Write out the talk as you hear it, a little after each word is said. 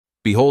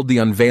Behold the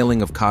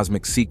unveiling of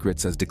cosmic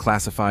secrets as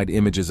declassified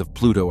images of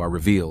Pluto are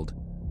revealed,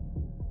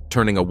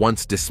 turning a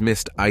once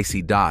dismissed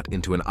icy dot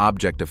into an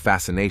object of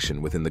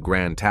fascination within the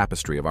grand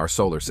tapestry of our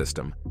solar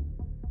system.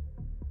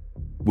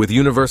 With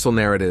universal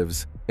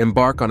narratives,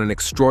 embark on an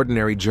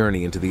extraordinary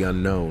journey into the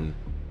unknown,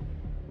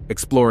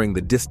 exploring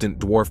the distant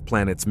dwarf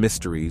planet's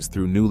mysteries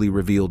through newly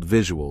revealed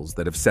visuals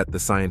that have set the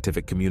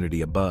scientific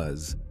community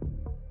abuzz.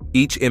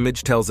 Each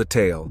image tells a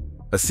tale,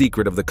 a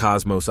secret of the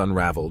cosmos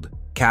unraveled,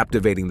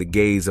 captivating the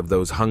gaze of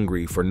those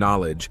hungry for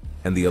knowledge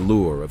and the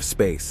allure of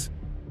space.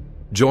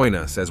 Join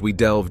us as we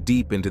delve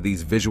deep into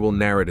these visual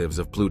narratives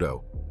of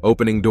Pluto,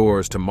 opening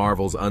doors to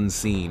marvels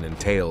unseen and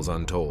tales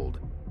untold.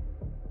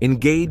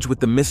 Engage with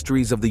the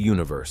mysteries of the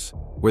universe,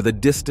 where the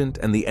distant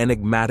and the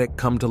enigmatic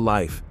come to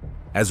life,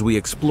 as we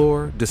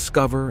explore,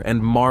 discover,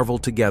 and marvel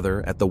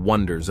together at the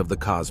wonders of the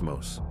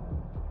cosmos.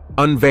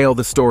 Unveil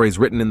the stories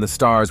written in the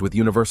stars with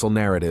universal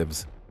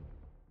narratives.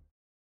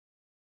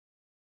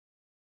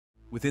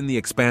 Within the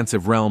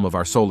expansive realm of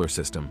our solar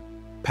system,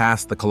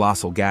 past the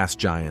colossal gas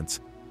giants,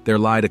 there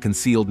lied a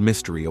concealed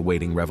mystery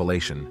awaiting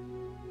revelation.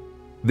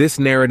 This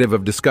narrative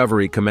of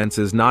discovery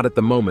commences not at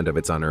the moment of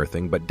its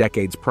unearthing, but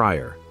decades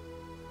prior.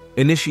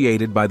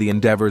 Initiated by the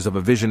endeavors of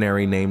a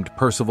visionary named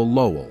Percival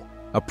Lowell,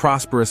 a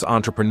prosperous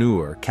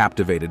entrepreneur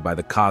captivated by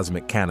the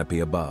cosmic canopy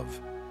above.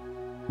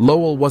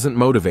 Lowell wasn't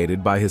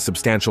motivated by his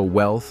substantial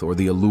wealth or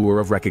the allure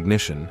of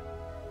recognition.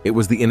 It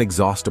was the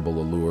inexhaustible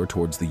allure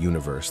towards the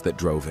universe that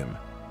drove him.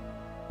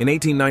 In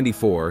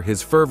 1894,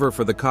 his fervor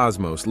for the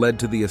cosmos led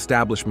to the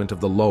establishment of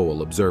the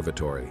Lowell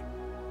Observatory.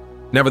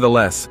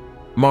 Nevertheless,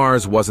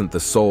 Mars wasn't the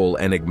sole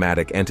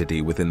enigmatic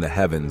entity within the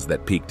heavens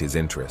that piqued his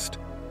interest.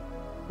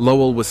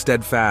 Lowell was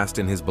steadfast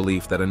in his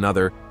belief that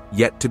another,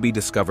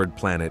 yet-to-be-discovered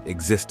planet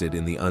existed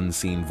in the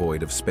unseen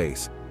void of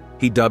space.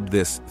 He dubbed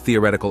this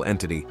theoretical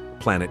entity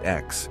Planet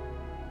X.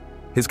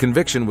 His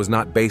conviction was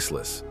not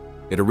baseless.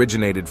 It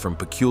originated from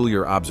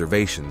peculiar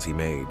observations he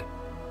made.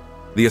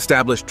 The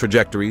established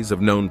trajectories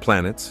of known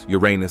planets,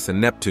 Uranus and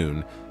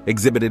Neptune,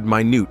 exhibited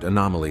minute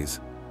anomalies.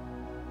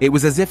 It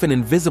was as if an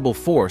invisible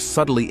force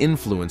subtly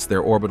influenced their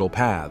orbital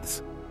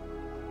paths.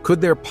 Could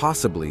there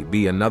possibly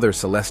be another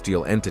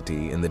celestial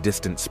entity in the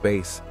distant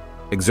space,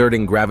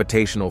 exerting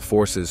gravitational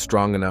forces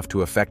strong enough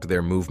to affect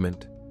their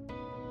movement?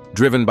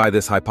 Driven by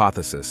this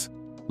hypothesis,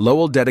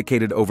 Lowell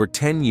dedicated over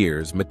 10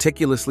 years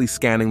meticulously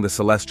scanning the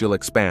celestial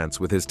expanse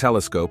with his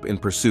telescope in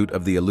pursuit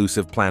of the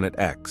elusive Planet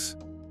X.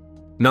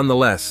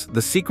 Nonetheless,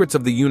 the secrets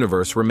of the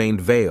universe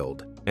remained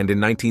veiled, and in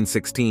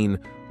 1916,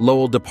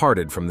 Lowell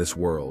departed from this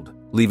world,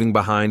 leaving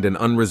behind an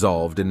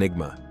unresolved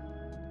enigma.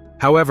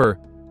 However,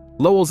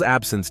 Lowell's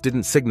absence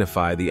didn't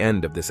signify the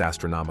end of this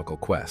astronomical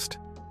quest.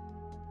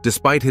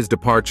 Despite his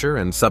departure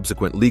and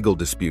subsequent legal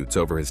disputes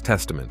over his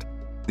testament,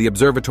 the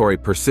observatory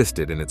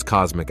persisted in its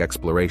cosmic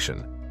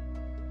exploration.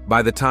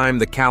 By the time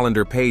the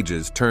calendar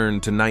pages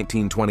turned to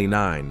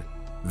 1929,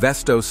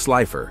 Vestos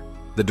Slipher,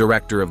 the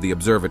director of the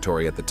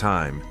observatory at the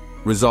time,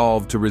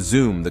 resolved to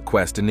resume the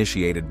quest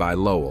initiated by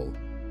Lowell.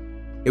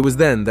 It was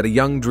then that a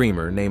young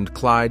dreamer named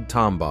Clyde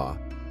Tombaugh,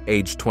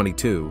 aged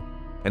 22,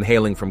 and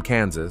hailing from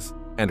Kansas,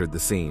 entered the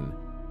scene.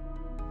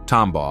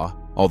 Tombaugh,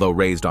 although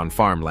raised on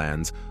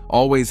farmlands,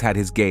 always had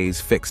his gaze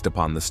fixed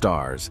upon the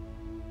stars.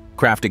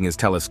 Crafting his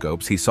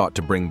telescopes, he sought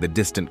to bring the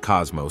distant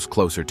cosmos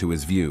closer to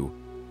his view.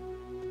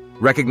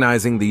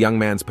 Recognizing the young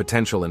man's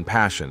potential and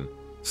passion,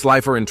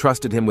 Slipher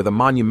entrusted him with a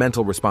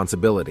monumental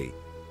responsibility: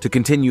 to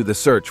continue the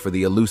search for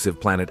the elusive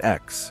Planet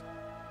X.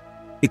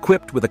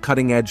 Equipped with a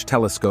cutting-edge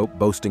telescope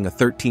boasting a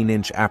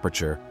 13-inch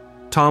aperture,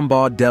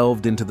 Tombaugh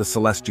delved into the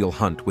celestial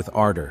hunt with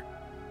ardor.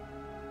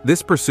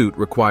 This pursuit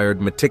required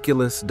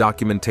meticulous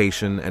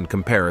documentation and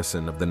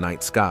comparison of the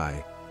night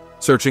sky,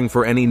 searching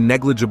for any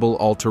negligible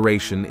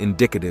alteration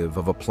indicative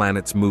of a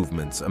planet's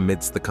movements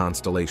amidst the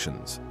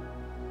constellations.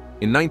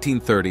 In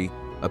 1930,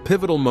 a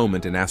pivotal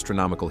moment in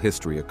astronomical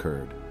history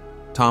occurred.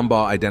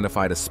 Tombaugh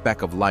identified a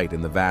speck of light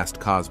in the vast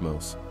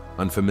cosmos,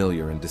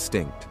 unfamiliar and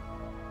distinct.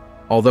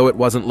 Although it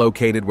wasn't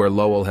located where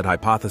Lowell had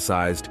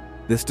hypothesized,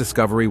 this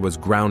discovery was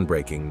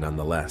groundbreaking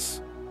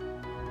nonetheless.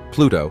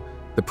 Pluto,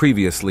 the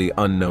previously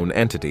unknown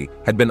entity,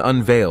 had been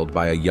unveiled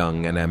by a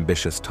young and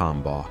ambitious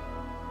Tombaugh.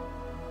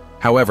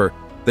 However,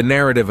 the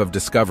narrative of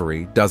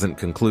discovery doesn't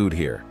conclude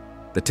here.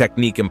 The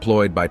technique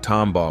employed by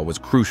Tombaugh was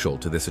crucial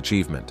to this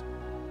achievement.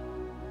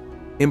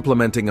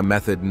 Implementing a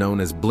method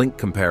known as blink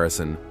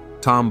comparison,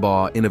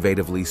 Tombaugh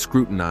innovatively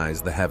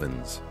scrutinized the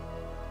heavens.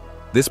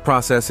 This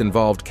process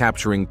involved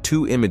capturing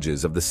two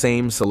images of the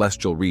same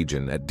celestial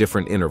region at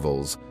different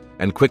intervals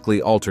and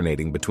quickly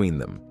alternating between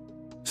them.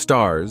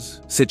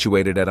 Stars,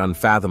 situated at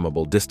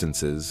unfathomable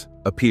distances,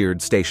 appeared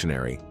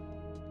stationary.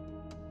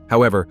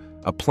 However,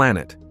 a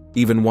planet,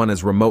 even one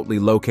as remotely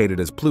located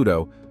as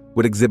Pluto,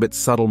 would exhibit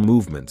subtle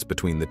movements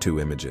between the two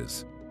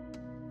images.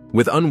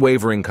 With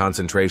unwavering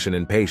concentration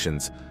and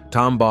patience,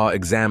 Tombaugh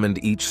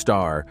examined each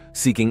star,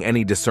 seeking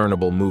any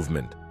discernible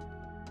movement.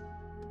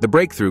 The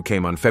breakthrough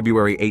came on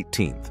February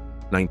 18,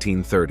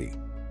 1930.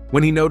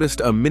 when he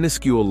noticed a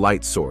minuscule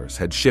light source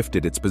had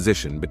shifted its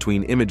position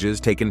between images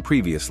taken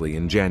previously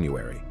in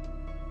January.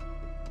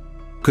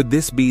 Could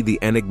this be the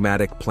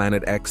enigmatic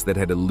Planet X that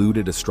had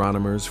eluded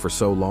astronomers for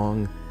so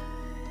long?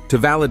 To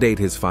validate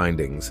his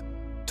findings,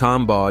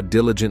 Tombaugh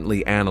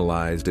diligently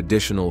analyzed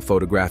additional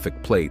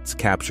photographic plates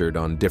captured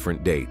on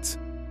different dates.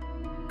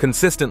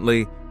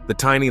 Consistently, the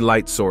tiny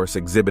light source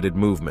exhibited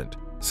movement,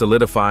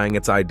 solidifying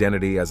its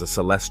identity as a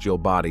celestial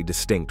body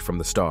distinct from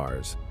the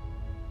stars.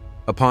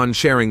 Upon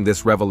sharing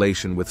this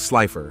revelation with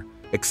Slipher,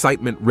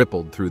 excitement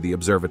rippled through the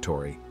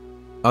observatory.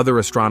 Other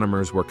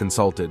astronomers were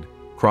consulted,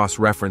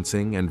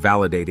 cross-referencing and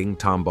validating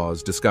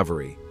Tombaugh's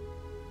discovery.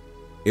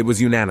 It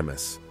was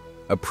unanimous.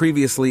 A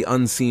previously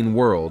unseen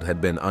world had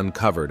been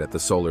uncovered at the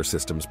solar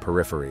system's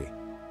periphery.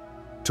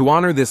 To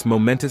honor this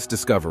momentous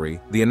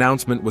discovery, the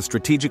announcement was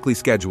strategically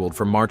scheduled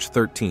for March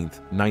 13,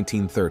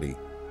 1930.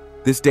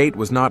 This date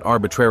was not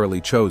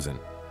arbitrarily chosen.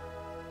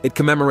 It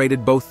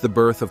commemorated both the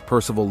birth of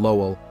Percival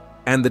Lowell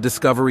and the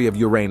discovery of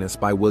Uranus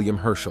by William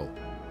Herschel,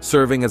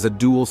 serving as a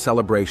dual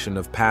celebration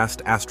of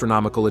past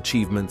astronomical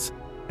achievements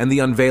and the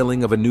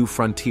unveiling of a new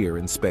frontier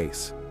in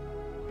space.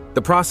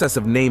 The process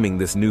of naming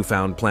this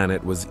newfound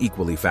planet was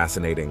equally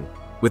fascinating,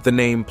 with the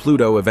name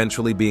Pluto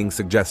eventually being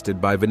suggested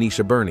by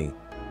Venetia Burney,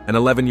 an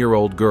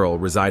 11-year-old girl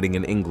residing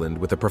in England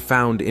with a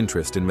profound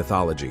interest in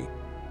mythology.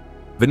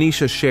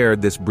 Venetia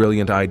shared this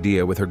brilliant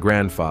idea with her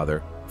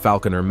grandfather,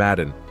 Falconer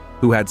Madden,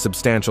 who had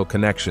substantial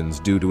connections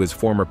due to his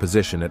former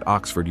position at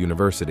Oxford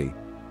University.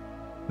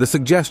 The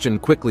suggestion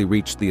quickly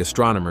reached the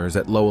astronomers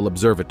at Lowell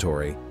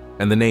Observatory,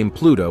 and the name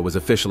Pluto was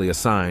officially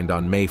assigned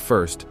on May 1,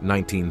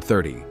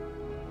 1930.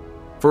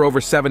 For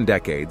over 7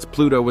 decades,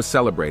 Pluto was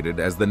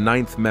celebrated as the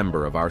 9th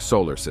member of our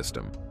solar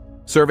system,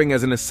 serving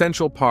as an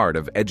essential part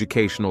of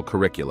educational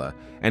curricula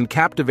and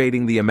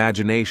captivating the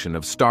imagination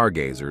of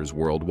stargazers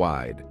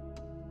worldwide.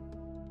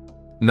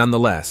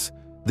 Nonetheless,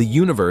 the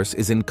universe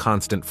is in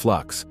constant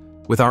flux,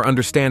 with our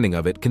understanding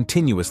of it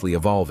continuously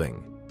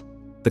evolving.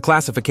 The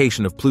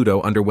classification of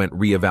Pluto underwent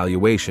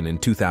re-evaluation in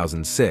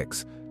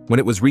 2006, when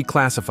it was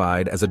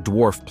reclassified as a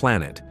dwarf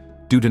planet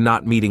due to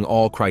not meeting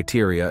all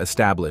criteria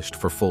established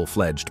for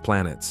full-fledged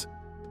planets.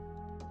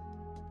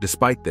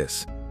 Despite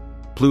this,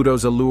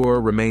 Pluto's allure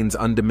remains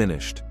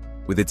undiminished,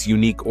 with its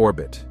unique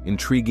orbit,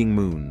 intriguing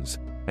moons,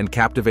 and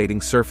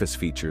captivating surface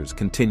features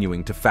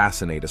continuing to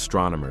fascinate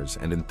astronomers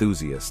and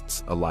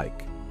enthusiasts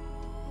alike.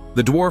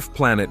 The dwarf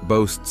planet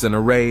boasts an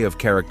array of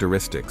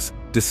characteristics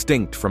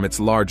distinct from its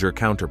larger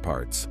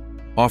counterparts,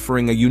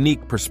 offering a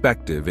unique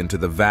perspective into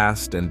the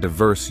vast and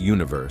diverse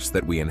universe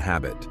that we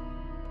inhabit.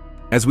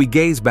 As we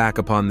gaze back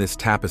upon this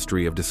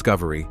tapestry of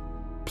discovery,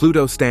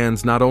 Pluto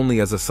stands not only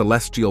as a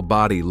celestial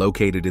body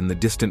located in the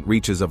distant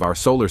reaches of our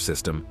solar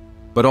system,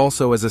 but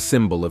also as a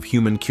symbol of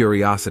human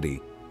curiosity,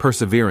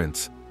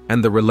 perseverance,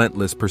 and the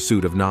relentless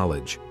pursuit of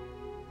knowledge.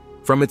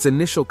 From its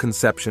initial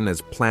conception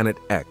as Planet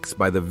X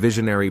by the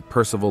visionary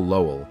Percival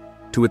Lowell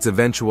to its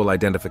eventual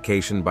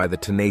identification by the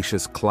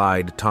tenacious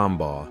Clyde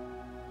Tombaugh,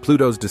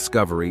 Pluto's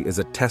discovery is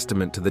a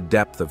testament to the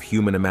depth of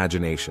human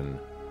imagination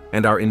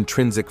and our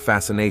intrinsic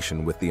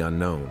fascination with the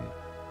unknown.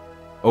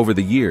 Over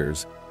the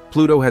years,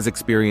 Pluto has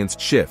experienced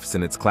shifts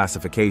in its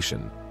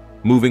classification,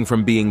 moving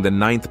from being the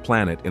 9th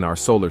planet in our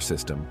solar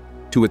system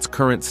to its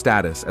current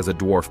status as a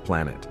dwarf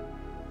planet.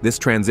 This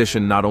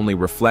transition not only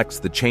reflects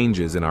the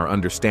changes in our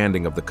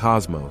understanding of the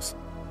cosmos,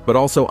 but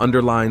also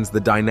underlines the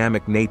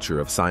dynamic nature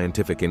of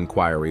scientific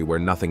inquiry where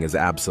nothing is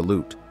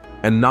absolute,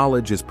 and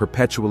knowledge is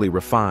perpetually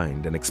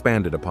refined and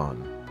expanded upon.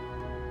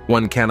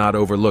 One cannot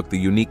overlook the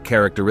unique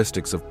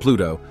characteristics of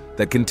Pluto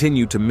that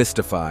continue to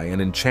mystify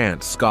and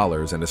enchant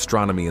scholars and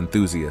astronomy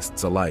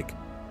enthusiasts alike.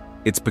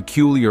 Its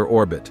peculiar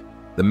orbit,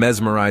 the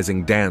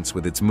mesmerizing dance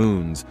with its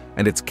moons,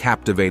 and its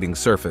captivating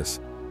surface,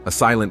 a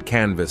silent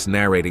canvas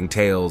narrating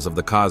tales of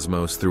the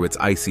cosmos through its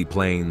icy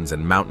plains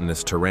and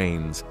mountainous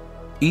terrains.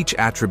 Each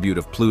attribute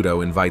of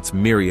Pluto invites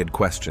myriad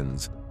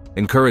questions,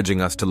 encouraging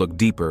us to look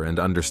deeper and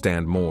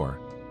understand more.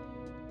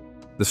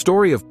 The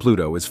story of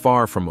Pluto is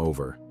far from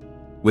over.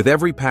 With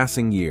every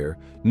passing year,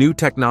 new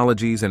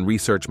technologies and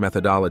research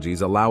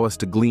methodologies allow us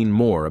to glean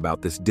more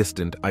about this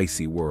distant,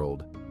 icy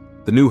world.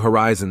 The New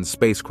Horizons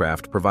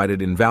spacecraft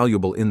provided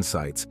invaluable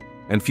insights,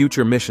 and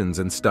future missions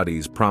and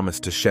studies promise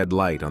to shed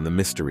light on the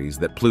mysteries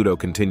that Pluto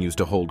continues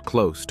to hold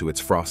close to its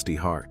frosty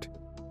heart.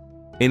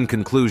 In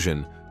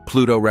conclusion,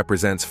 Pluto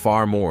represents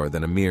far more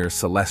than a mere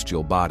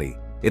celestial body.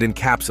 It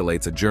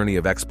encapsulates a journey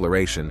of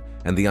exploration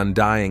and the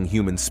undying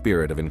human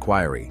spirit of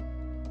inquiry.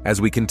 As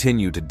we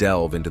continue to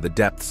delve into the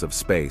depths of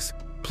space,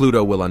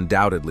 Pluto will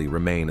undoubtedly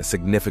remain a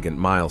significant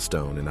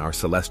milestone in our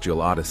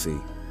celestial odyssey,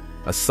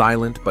 a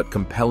silent but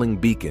compelling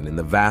beacon in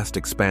the vast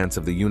expanse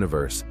of the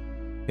universe,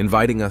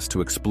 inviting us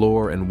to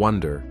explore and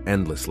wonder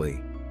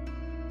endlessly.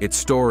 Its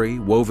story,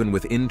 woven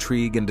with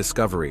intrigue and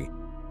discovery,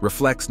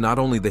 reflects not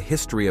only the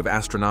history of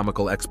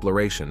astronomical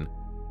exploration,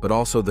 but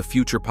also the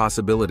future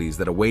possibilities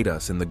that await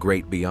us in the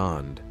great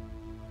beyond.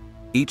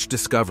 Each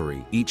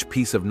discovery, each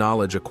piece of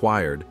knowledge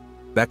acquired,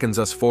 beckons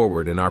us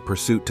forward in our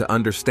pursuit to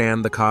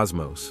understand the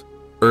cosmos,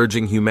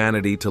 urging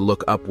humanity to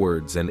look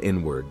upwards and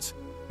inwards,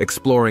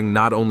 exploring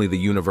not only the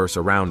universe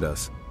around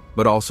us,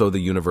 but also the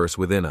universe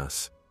within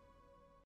us.